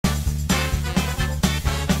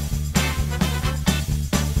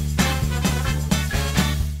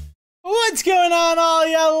What's going on, all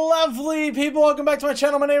you lovely people? Welcome back to my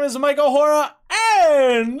channel. My name is Michael Hora,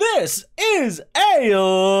 and this is a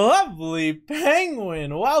lovely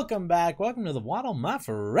penguin. Welcome back. Welcome to the waddle, my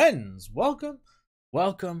friends. Welcome,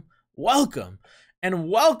 welcome, welcome, and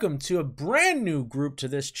welcome to a brand new group to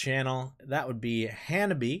this channel. That would be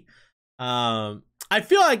Hanabie. I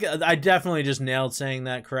feel like I definitely just nailed saying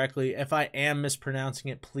that correctly. If I am mispronouncing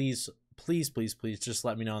it, please just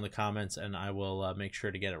let me know in the comments, and I will make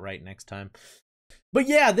sure to get it right next time. But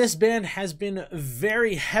yeah, this band has been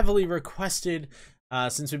very heavily requested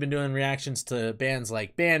since we've been doing reactions to bands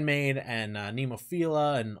like Bandmade and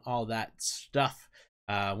Nemophila and all that stuff.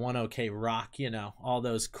 1OK Rock, you know, all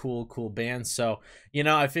those cool bands. So, you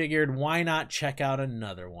know, I figured why not check out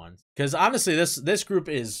another one? Because honestly, this group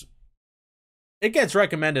is, it gets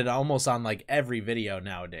recommended almost on like every video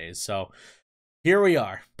nowadays. So here we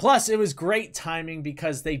are. Plus, it was great timing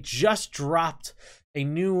because they just dropped a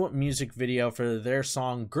new music video for their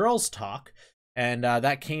song Girls Talk. And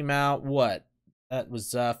that came out, what? That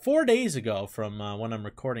was 4 days ago from when I'm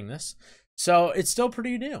recording this. So it's still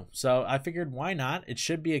pretty new. So I figured, why not? It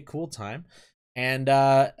should be a cool time. And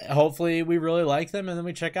hopefully we really like them and then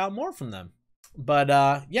we check out more from them.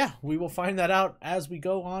 But yeah, we will find that out as we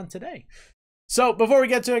go on today. So before we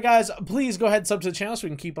get to it, guys, please go ahead and sub to the channel so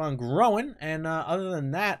we can keep on growing. And other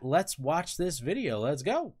than that, let's watch this video. Let's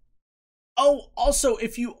go. Oh, also,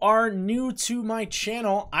 if you are new to my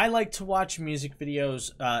channel, I like to watch music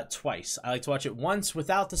videos twice. I like to watch it once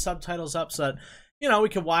without the subtitles up so that, you know, we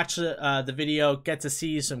can watch the video, get to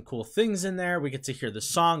see some cool things in there. We get to hear the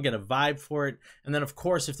song, get a vibe for it. And then, of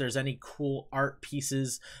course, if there's any cool art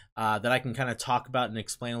pieces that I can kind of talk about and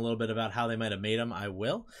explain a little bit about how they might have made them, I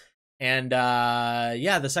will. And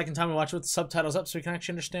yeah, the second time we watch it with the subtitles up so we can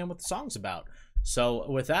actually understand what the song's about. So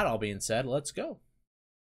with that all being said, let's go.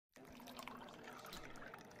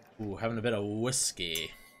 Ooh, having a bit of whiskey.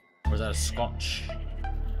 Or is that a scotch?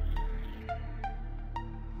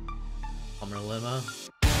 Hummer limo.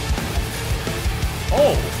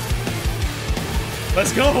 Oh!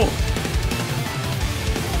 Let's go!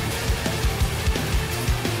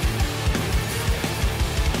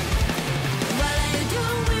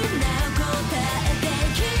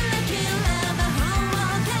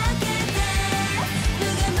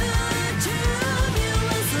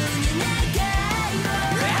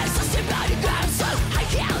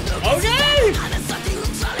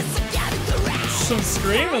 Some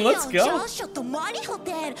screaming, let's go. I'm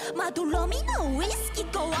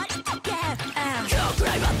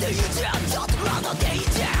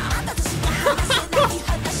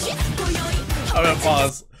gonna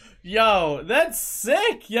pause. Yo, that's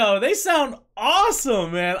sick. Yo, they sound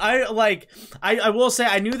awesome, man. I will say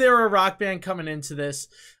I knew they were a rock band coming into this.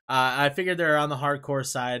 I figured they were on the hardcore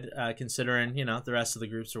side, considering, you know, the rest of the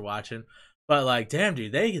groups are watching. But like, damn,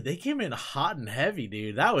 dude, they came in hot and heavy,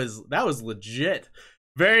 dude. That was legit.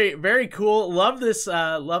 Very cool. Love this.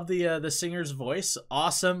 Love the singer's voice.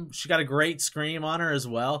 Awesome. She got a great scream on her as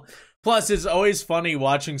well. Plus, it's always funny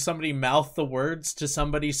watching somebody mouth the words to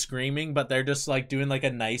somebody screaming, but they're just like doing like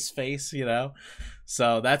a nice face, you know.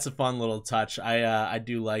 So that's a fun little touch. I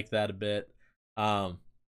do like that a bit.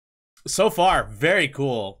 So far, very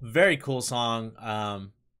cool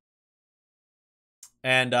song.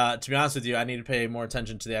 And to be honest with you, I need to pay more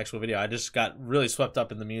attention to the actual video. I just got really swept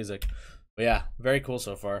up in the music. But yeah, very cool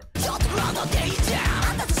so far.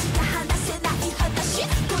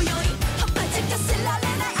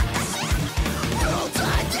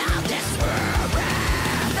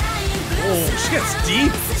 Oh, she gets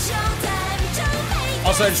deep.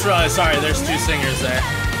 Also, I just realized, sorry, there's two singers there.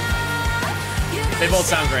 They both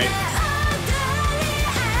sound great.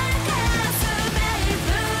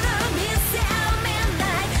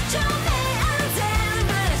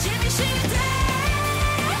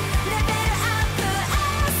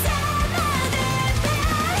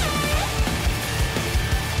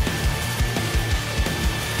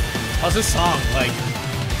 How's this song, like,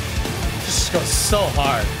 just goes so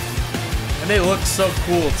hard. And they look so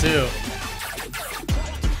cool, too.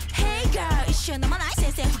 Hey girl,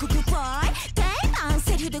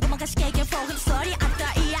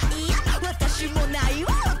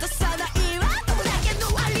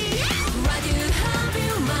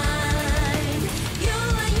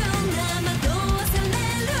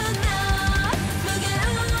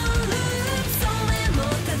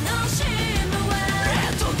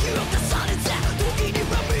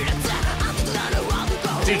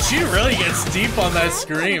 dude, she really gets deep on that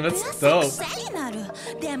scream. That's dope.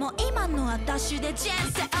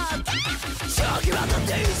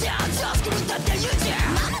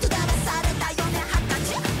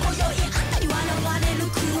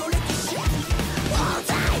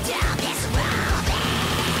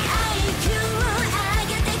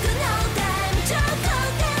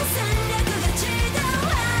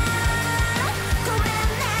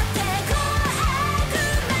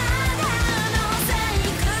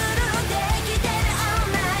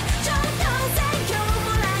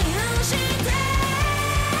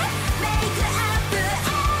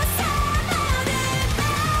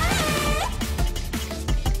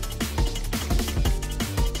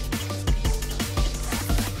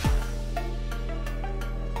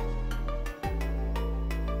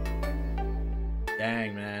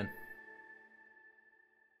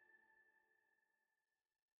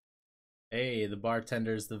 Hey, the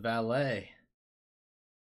bartender's the valet.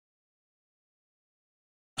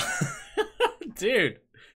 Dude,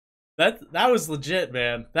 that was legit,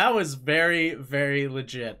 man. That was very, very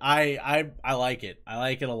legit. I like it. I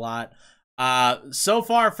like it a lot. So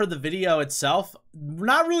far for the video itself,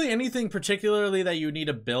 not really anything particularly that you need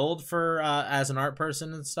to build for as an art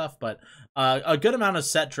person and stuff, but a good amount of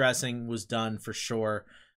set dressing was done for sure.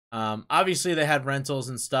 Obviously they had rentals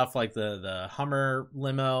and stuff like the Hummer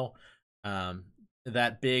limo,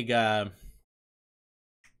 that big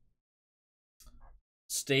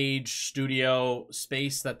stage studio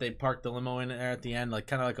space that they parked the limo in there at the end, like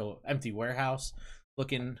kind of like a empty warehouse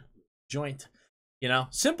looking joint. You know,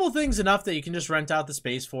 simple things enough that you can just rent out the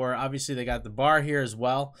space for. Obviously, they got the bar here as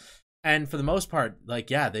well. And for the most part,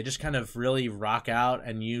 like, yeah, they just kind of really rock out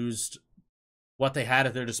and used what they had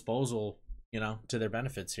at their disposal, you know, to their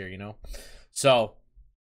benefits here, you know. So,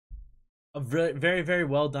 a very, very, very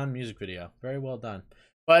well done music video. Very well done.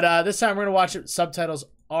 But this time we're going to watch it. Subtitles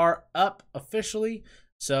are up officially.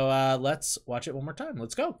 So, let's watch it one more time.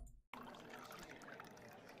 Let's go.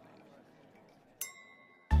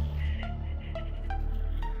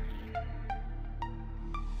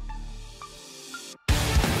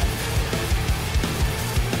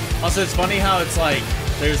 Also, it's funny how it's like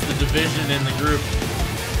there's the division in the group.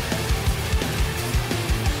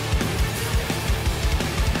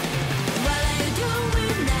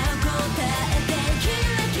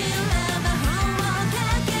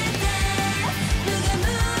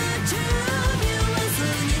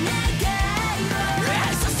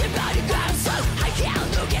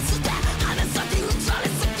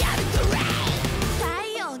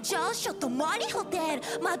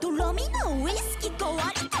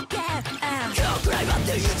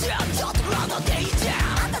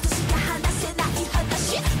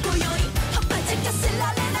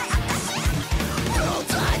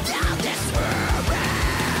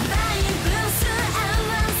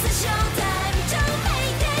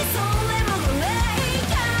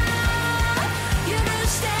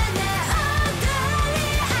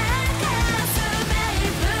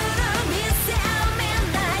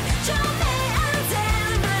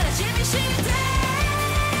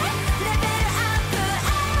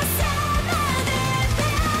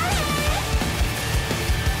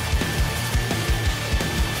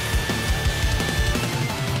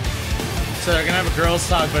 So they're gonna have a girls'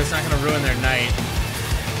 talk, but it's not gonna ruin their night.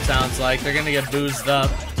 Sounds like they're gonna get boozed up.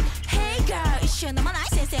 Hey girl,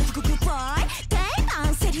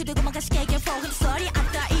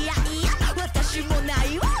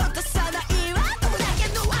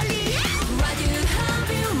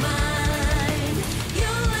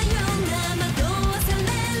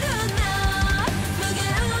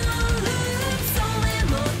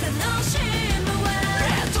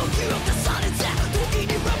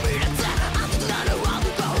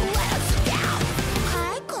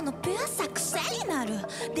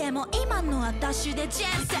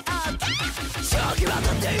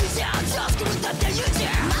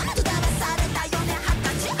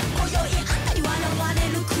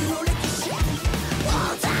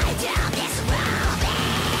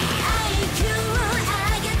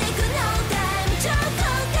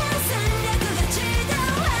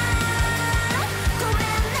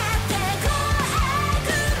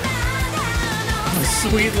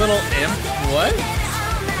 sweet little imp. What?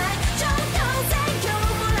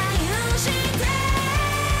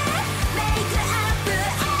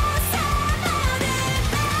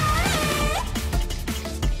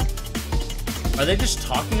 Are they just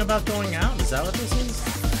talking about going out? Is that what this is?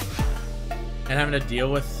 And having to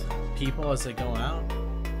deal with people as they go out?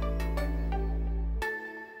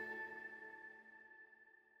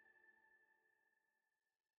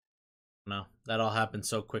 No, that all happened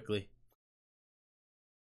so quickly.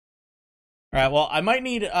 All right, well, I might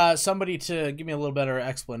need somebody to give me a little better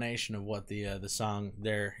explanation of what the song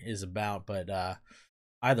there is about, but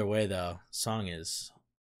either way, though, song is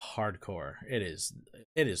hardcore. It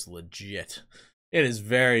is legit. It is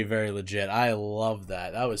very, very legit. I love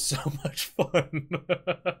that. That was so much fun.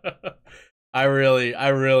 I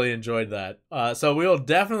really enjoyed that. So we will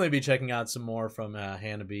definitely be checking out some more from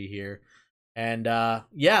Hanabie here, and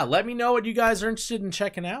yeah, let me know what you guys are interested in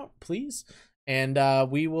checking out, please. And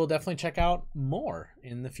we will definitely check out more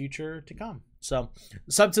in the future to come. So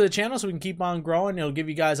sub to the channel so we can keep on growing. It'll give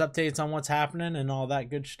you guys updates on what's happening and all that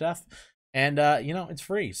good stuff. And, you know, it's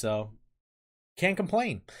free, so can't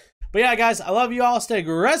complain. But yeah, guys, I love you all. Stay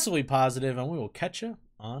aggressively positive, and we will catch you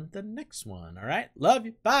on the next one. All right? Love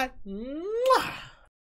you. Bye. Mwah!